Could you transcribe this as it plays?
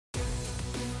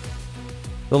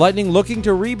The Lightning looking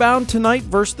to rebound tonight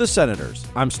versus the Senators.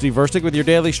 I'm Steve Verstig with your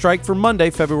Daily Strike for Monday,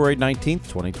 February 19th,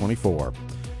 2024.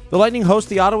 The Lightning host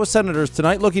the Ottawa Senators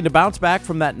tonight, looking to bounce back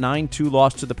from that 9-2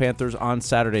 loss to the Panthers on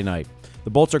Saturday night. The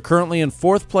Bolts are currently in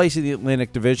 4th place in the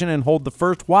Atlantic Division and hold the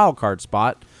first wildcard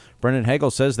spot. Brandon Hagel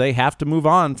says they have to move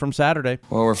on from Saturday.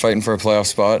 Well, we're fighting for a playoff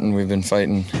spot, and we've been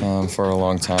fighting for a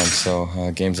long time.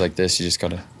 So games like this, you just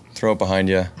got to throw it behind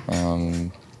you.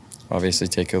 Obviously,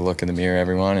 take a look in the mirror,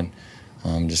 everyone, and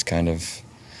just kind of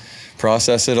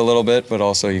process it a little bit. But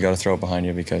also, you got to throw it behind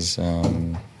you because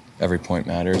every point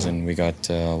matters, and we got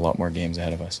a lot more games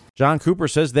ahead of us. John Cooper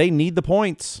says they need the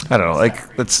points. I don't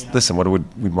know. Listen.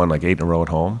 We won like 8 in a row at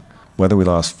home. Whether we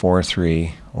lost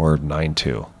 4-3 or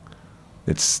 9-2,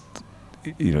 it's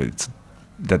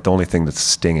that the only thing that's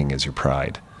stinging is your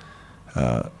pride.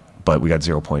 But we got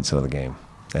 0 points out of the game,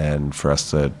 and for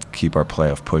us to keep our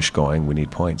playoff push going, we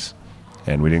need points.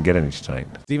 And we didn't get any tonight.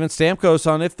 Steven Stamkos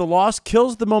on if the loss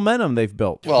kills the momentum they've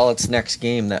built. Well, it's next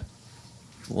game that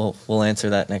we'll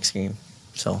answer that next game.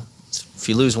 So if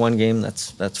you lose one game,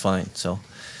 that's fine. So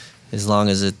as long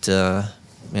as it,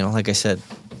 like I said,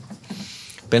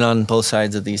 been on both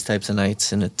sides of these types of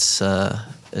nights, and it's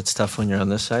tough when you're on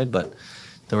this side. But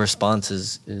the response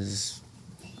is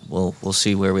we'll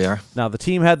see where we are. Now, the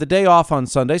team had the day off on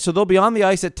Sunday, so they'll be on the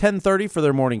ice at 10:30 for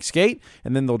their morning skate,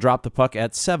 and then they'll drop the puck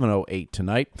at 7:08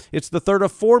 tonight. It's the third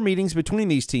of 4 meetings between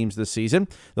these teams this season.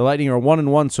 The Lightning are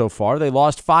 1-1 so far. They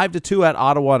lost 5-2 at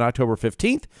Ottawa on October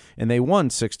 15th, and they won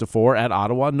 6-4 at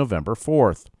Ottawa on November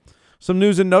 4th. Some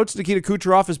news and notes. Nikita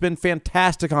Kucherov has been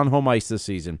fantastic on home ice this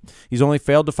season. He's only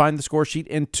failed to find the score sheet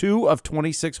in 2 of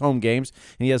 26 home games,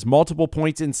 and he has multiple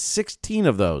points in 16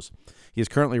 of those. He is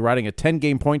currently riding a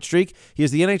 10-game point streak. He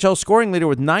is the NHL scoring leader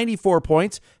with 94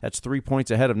 points. That's 3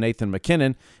 points ahead of Nathan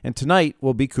MacKinnon. And tonight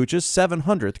will be Kuch's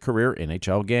 700th career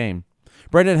NHL game.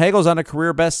 Brandon Hagel's on a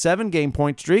career-best 7-game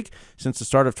point streak. Since the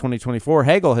start of 2024,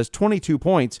 Hagel has 22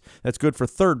 points. That's good for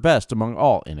third best among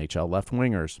all NHL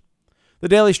left-wingers. The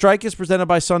Daily Strike is presented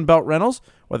by Sunbelt Rentals.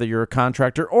 Whether you're a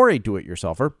contractor or a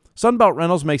do-it-yourselfer, Sunbelt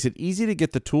Rentals makes it easy to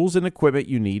get the tools and equipment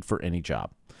you need for any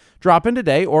job. Drop in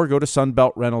today or go to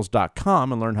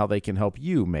sunbeltrentals.com and learn how they can help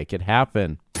you make it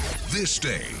happen. This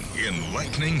day in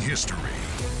Lightning history.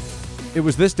 It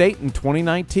was this date in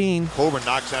 2019. Coburn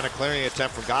knocks down a clearing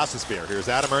attempt from Gostisbehere. Here's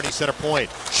Adam Ernie, center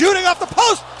point. Shooting off the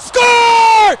post.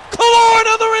 Score! Killorn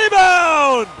on the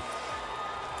rebound!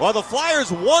 Well, the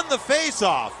Flyers won the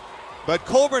faceoff, but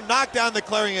Coburn knocked down the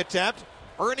clearing attempt.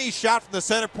 Ernie's shot from the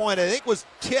center point, I think, was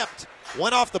tipped.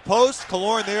 Went off the post.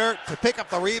 Killorn there to pick up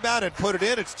the rebound and put it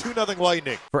in. It's 2-0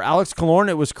 Lightning. For Alex Killorn,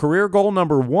 it was career goal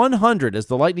number 100 as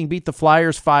the Lightning beat the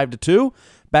Flyers 5-2.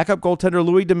 Backup goaltender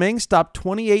Louis Domingue stopped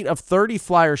 28 of 30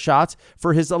 Flyer shots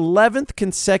for his 11th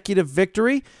consecutive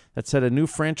victory. That set a new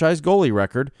franchise goalie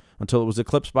record until it was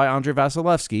eclipsed by Andrei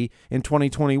Vasilevsky in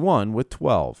 2021 with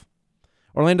 12.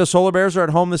 Orlando Solar Bears are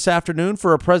at home this afternoon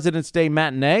for a President's Day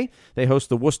matinee. They host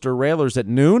the Worcester Railers at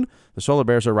noon. The Solar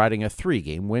Bears are riding a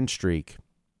 3-game win streak.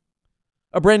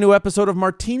 A brand new episode of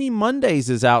Martini Mondays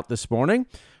is out this morning.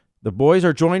 The boys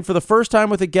are joined for the first time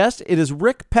with a guest. It is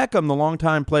Rick Peckham, the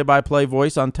longtime play-by-play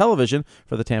voice on television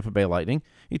for the Tampa Bay Lightning.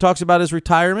 He talks about his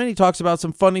retirement. He talks about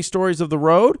some funny stories of the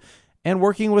road and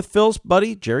working with Phil's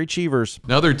buddy, Jerry Cheevers.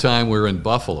 Another time we were in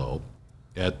Buffalo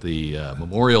at the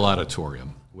Memorial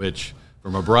Auditorium, which,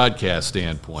 from a broadcast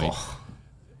standpoint,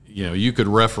 you could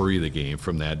referee the game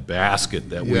from that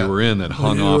basket that we were in that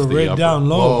hung off the upper. Down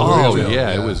low.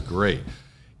 It was great.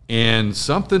 And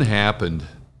something happened.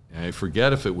 I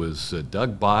forget if it was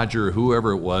Doug Bodger,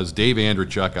 whoever it was. Dave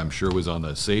Andrechuk, I'm sure, was on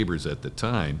the Sabres at the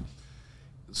time.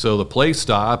 So the play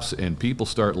stops, and people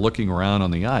start looking around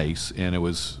on the ice, and it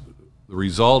was the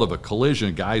result of a collision.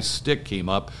 A guy's stick came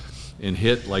up and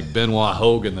hit, like, Benoit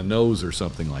Hogue in the nose or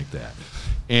something like that.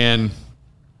 And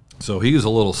so he was a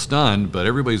little stunned, but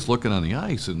everybody's looking on the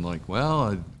ice and like,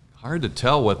 well, hard to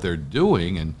tell what they're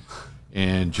doing.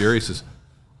 And Jerry says,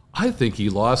 I think he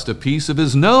lost a piece of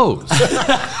his nose.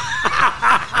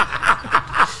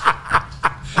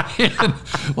 And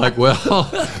like, we'll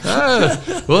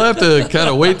have to kind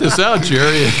of wait this out,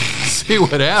 Jerry, and see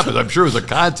what happens. I'm sure it was a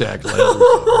contact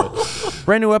lens.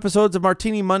 Brand new episodes of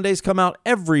Martini Mondays come out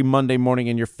every Monday morning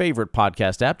in your favorite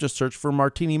podcast app. Just search for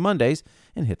Martini Mondays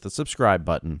and hit the subscribe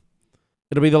button.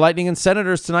 It'll be the Lightning and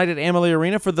Senators tonight at Amalie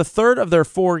Arena for the third of their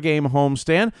 4-game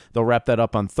homestand. They'll wrap that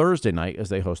up on Thursday night as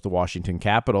they host the Washington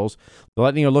Capitals. The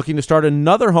Lightning are looking to start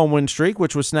another home win streak,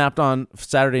 which was snapped on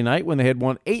Saturday night when they had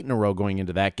won 8 in a row going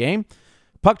into that game.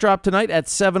 Puck drop tonight at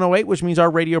 7:08, which means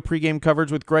our radio pregame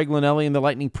coverage with Greg Linnelli and the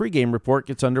Lightning pregame report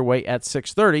gets underway at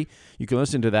 6:30. You can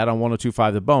listen to that on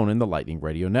 102.5 The Bone in the Lightning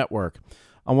Radio Network.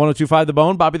 On 102.5 The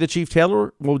Bone, Bobby the Chief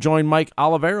Taylor will join Mike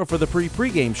Olivero for the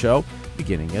pregame show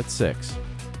beginning at 6.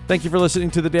 Thank you for listening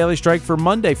to The Daily Strike for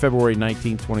Monday, February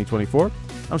 19, 2024.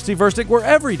 I'm Steve Versnick, where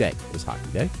every day is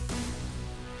Hockey Day.